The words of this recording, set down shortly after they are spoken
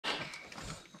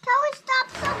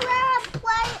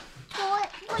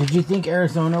Did you think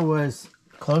Arizona was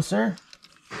closer?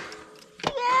 Yeah,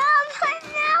 but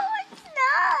now it's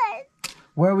not.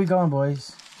 Where are we going,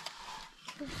 boys?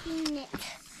 Phoenix.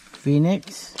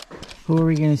 Phoenix? Who are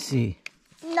we gonna see?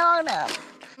 Nana.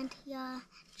 And the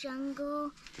jungle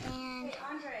and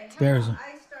Bears.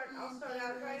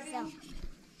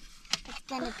 It's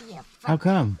gonna be a fun. How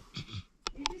come?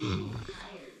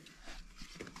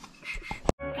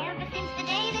 Ever since the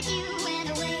day that you went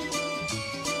away,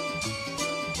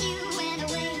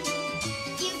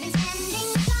 you've been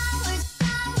sending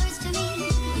flowers to me,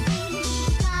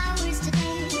 flowers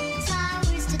today, instead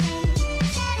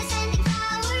of sending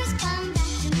flowers, come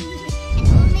back to me, and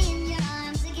hold me in your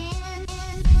arms again.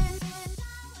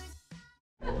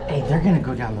 Hey, they're gonna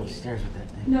go down those stairs with that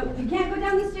thing. No, you can't go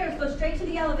down the stairs. Go straight to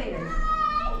the elevator.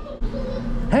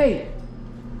 Hey!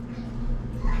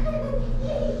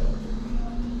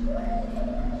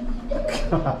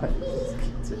 God.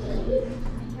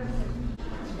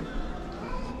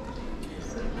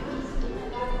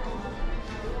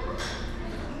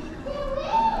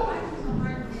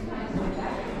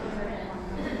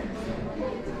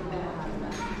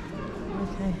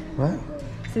 Okay. What?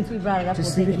 Since we brought it up,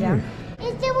 Just we'll leave take it it down. here.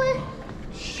 Is there a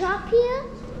shop here?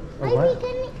 A Are what? we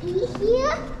gonna eat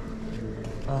here?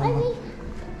 Are we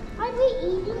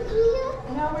eating here?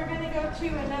 No, we're gonna go to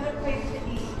another place to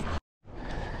eat.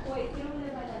 Wait, you don't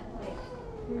live by that place.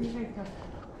 Here you go.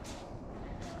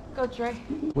 Go, Trey.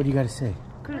 What do you gotta say?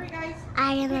 Hurry, guys.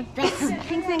 I am the best guy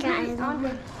in the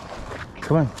world.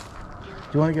 Come on. Do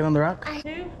you want to get on the rock?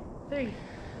 2, 3.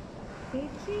 Say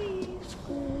cheese.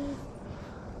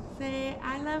 Say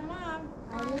I love mom.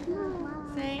 I love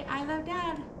Mama. Say I love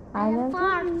dad. I love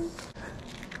farms.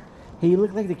 Hey, you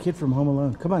look like the kid from Home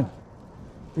Alone. Come on.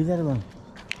 Leave that alone.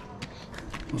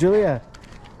 Julia,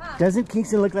 doesn't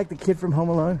Kingston look like the kid from Home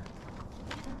Alone?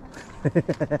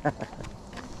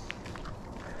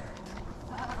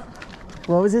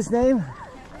 What was his name?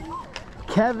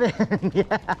 Kevin.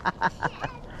 Yeah.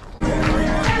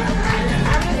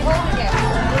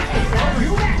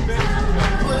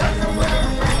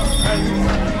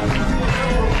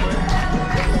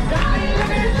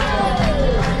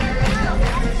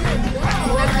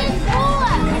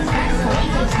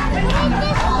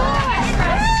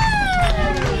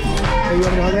 Hey, you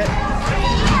want me to hold it?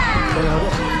 You want to hold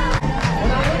it?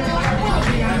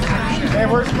 Hey,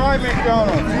 where's my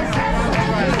McDonald's?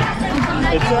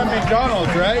 It's at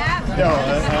McDonald's, right? No,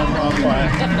 I'm fine.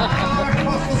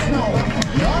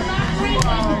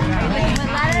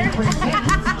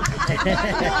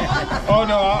 Oh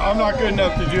no, I'm not good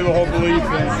enough to do the whole belief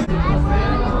thing.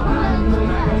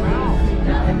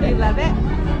 You love it?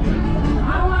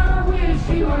 I wanna wish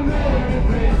you a Merry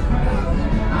Christmas.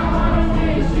 I wanna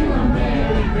wish you a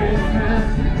Merry Christmas.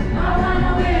 I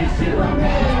wanna wish you a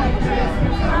Merry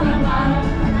Christmas from the bottom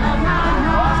of my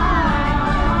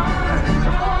heart. I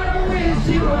wanna wish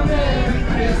you a Merry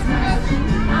Christmas.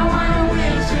 I wanna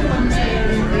wish you a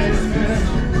Merry Christmas.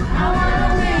 I wanna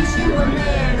wish you a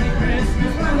Merry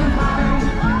Christmas from the bottom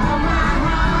of my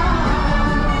heart.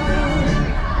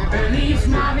 Feliz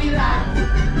Navidad.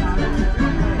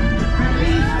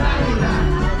 Feliz Navidad.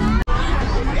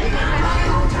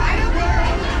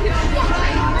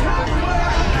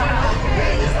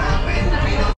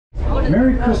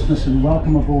 Merry Christmas and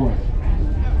welcome aboard.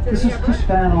 This is Chris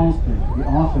Van Alsbury, the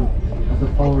author of the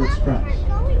Polar Express.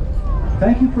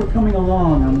 Thank you for coming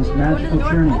along on this magical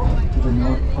journey to the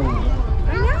North Pole.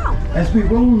 As we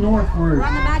roll northward,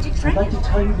 I'd like to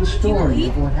tell you the story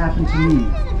of what happened to me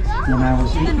when I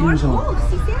was 8 years old.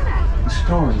 The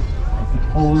story of the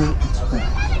Polar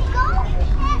Express.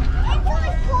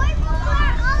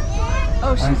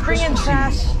 Oh, she's bringing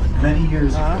trash. Many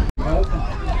years ago.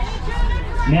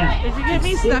 Now, Did you get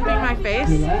me stuffing my face?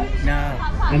 No.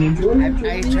 and enjoy your I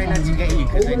journey try not to get you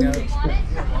because I know Polar you Express.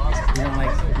 don't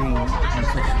like being on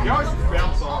social media.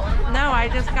 No, I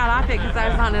just got off it because I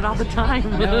was on it all the time.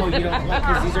 No, you don't,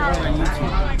 because these are going on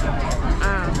YouTube.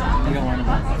 You don't want to.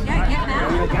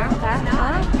 You got that,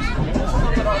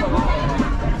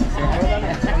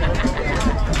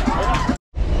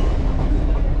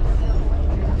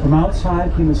 From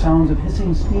outside came the sounds of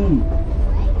hissing steam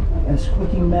and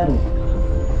squeaking metal.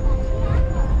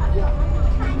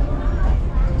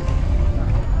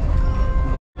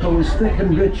 It was thick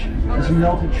and rich as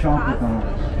melted chocolate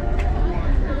bars.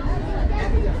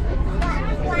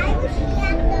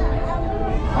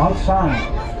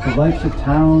 Outside, the lights of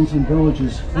towns and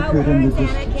villages flickered in the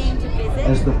distance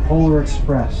as the Polar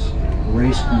Express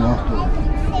raced northward.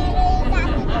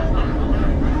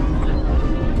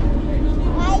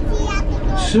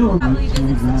 Soon, I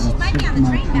told Rabbit, sit in my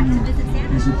train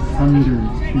as it thundered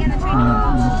through the quiet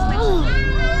night.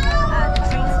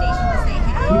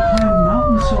 We climbed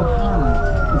mountains so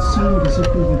high, it seemed as if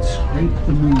we would scrape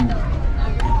the moon.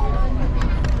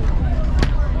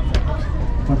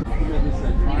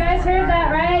 You guys heard that,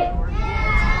 right?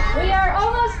 We are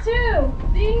almost to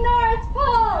the North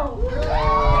Pole!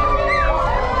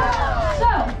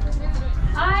 So,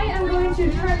 I am going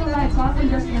to turn the lights off in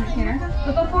just a minute here.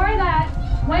 But before that,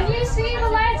 when you see the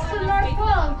lights to the North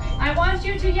Pole, I want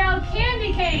you to yell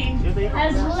candy cane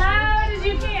as loud as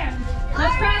you can.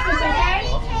 Let's practice, okay?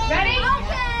 Ready?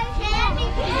 Candy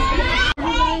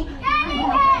cane!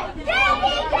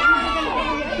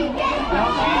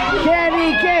 Candy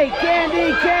cake,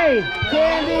 candy cake,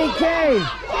 candy cake,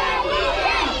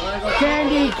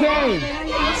 candy cake.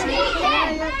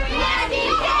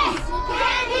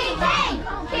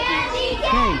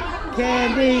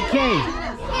 Candy cake.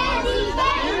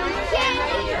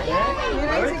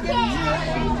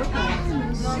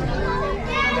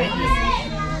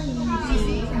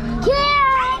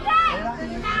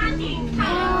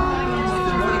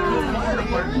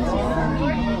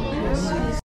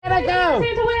 Gotta go. To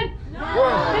win.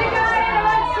 Big guy in a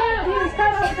red suit. He's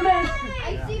kind of the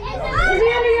Is he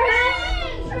under your hat?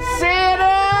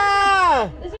 Santa!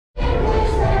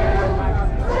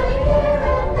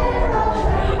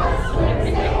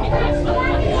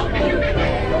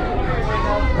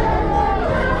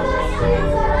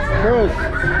 Bruce.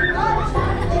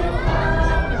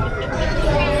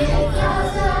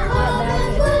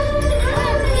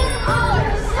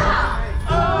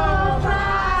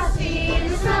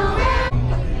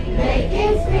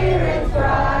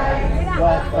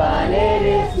 What fun it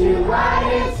is to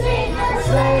ride and sing a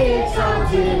sleigh song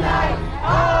tonight.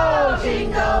 Oh,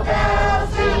 jingle bells,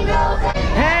 jingle bells.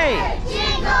 Hey!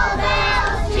 Jingle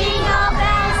bells, jingle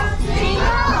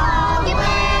all the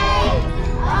way.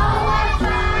 Oh, what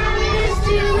fun it is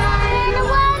to ride in a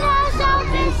one-horse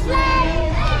open sleigh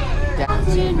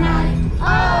tonight.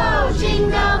 Oh,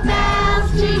 jingle bells,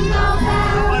 jingle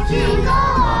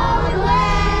all the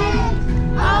way.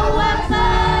 Oh, what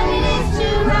fun it is to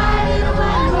ride in a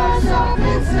one-horse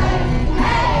open sleigh.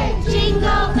 Hey,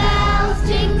 jingle bells,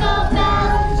 jingle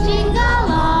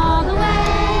all the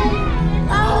way.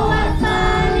 Oh, what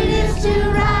fun it is to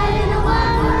ride in a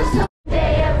one-horse open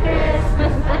day of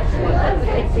Christmas. What's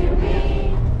it to me?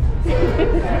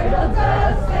 Turtle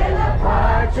doves and a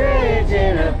partridge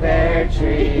in a pear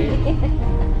tree.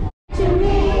 To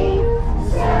me,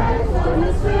 stars on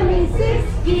the swimming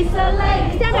 6 geese a leg.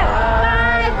 Stand up.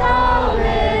 5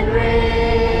 golden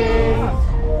rings,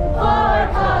 4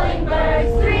 calling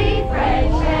birds, 3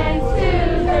 French hens,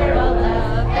 2 turtle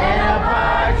doves, and a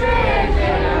partridge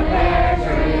in a pear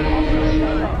tree.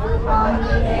 On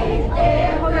the 8th day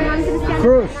of Christmas,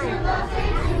 Bruce.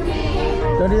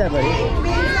 Don't do that, buddy.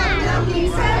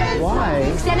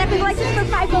 Why? Stand up and like this for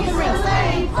 5 golden rings.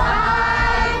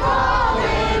 5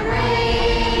 golden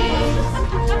rings,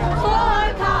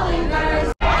 4 calling birds.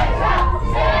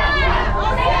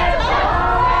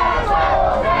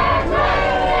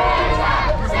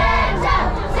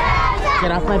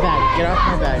 Get off my bag. Get off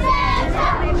my bag.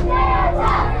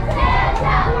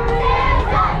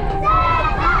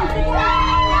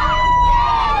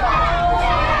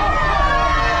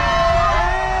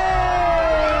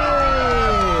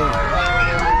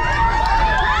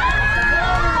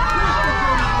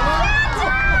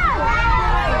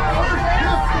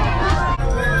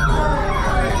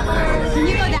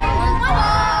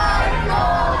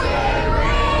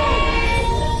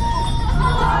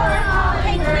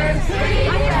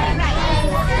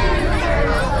 Hey,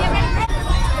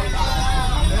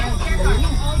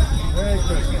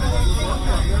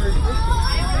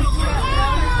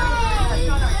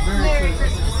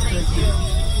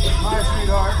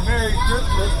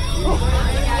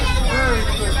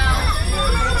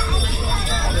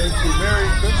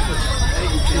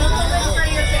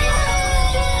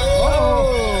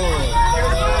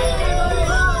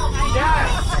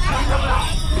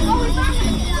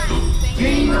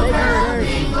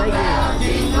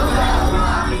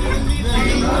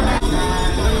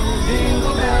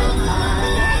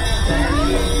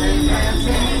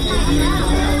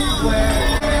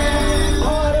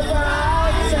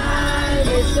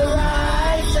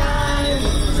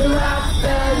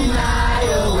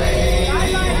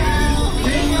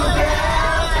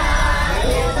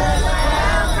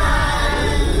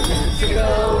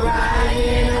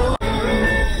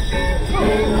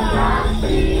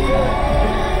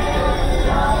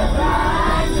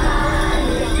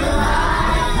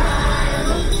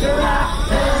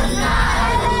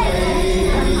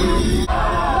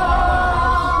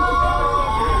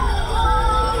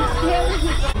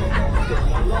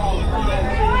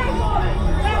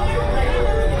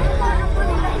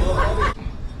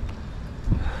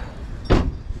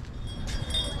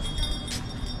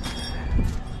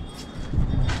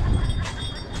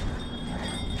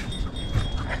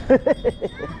 Oh,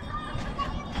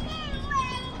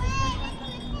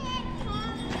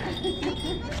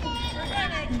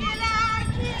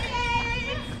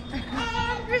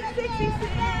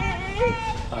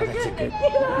 that's a good.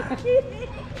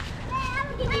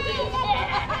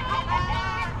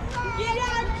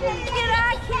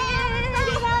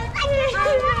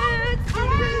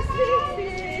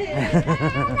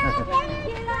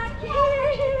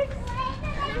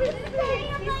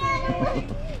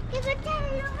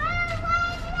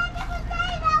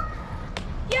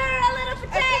 You're a little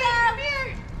potato. Come here.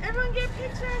 Everyone get a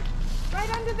picture right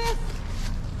under this.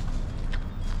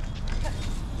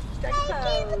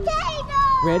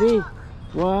 Ready?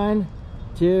 1,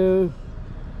 2,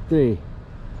 3.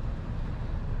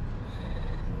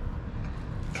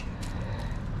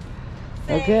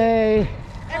 Okay.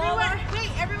 Everyone,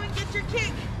 wait, everyone get your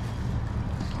kick.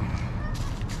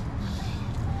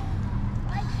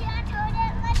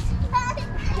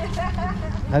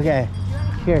 Okay.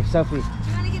 Here, Sophie. You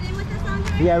want to get in with this,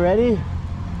 Andre? Yeah, ready?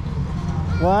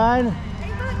 1,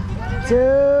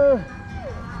 2,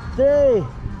 3.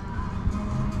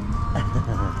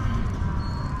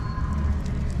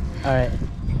 All right.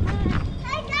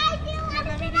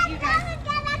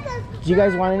 Do you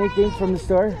guys want anything from the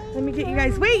store? Let me get you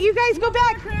guys. Wait, you guys go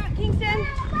back. Kingston.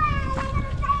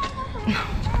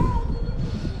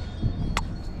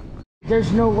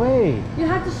 There's no way. You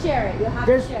have to share it. You have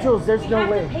There's to share Jules, it. there's no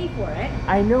way. You have to pay for it.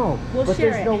 I know, We'll but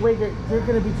share there's it. no way that they're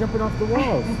gonna be jumping off the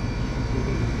walls.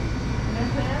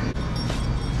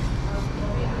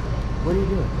 What are you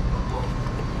doing?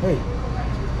 Hey,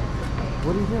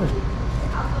 what are you doing?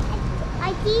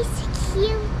 Are these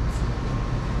cute?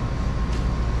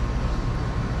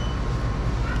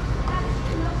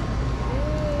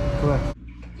 Come on.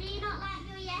 Do you not like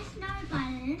your yes no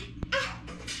button?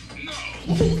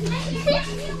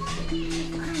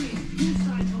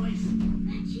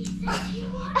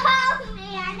 Oh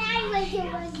man, I wish it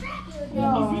was cute.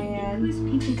 Oh man. Because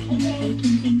people keep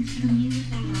taking things from you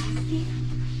without asking?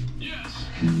 Yes.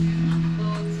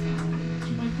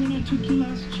 Like when I took your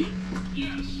last chip?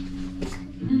 Yes.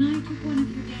 And I took one of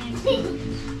your dad's.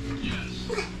 Yes.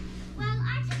 Well,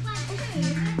 I took one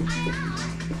too. I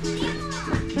asked.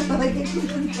 Like it's in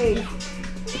his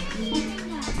face.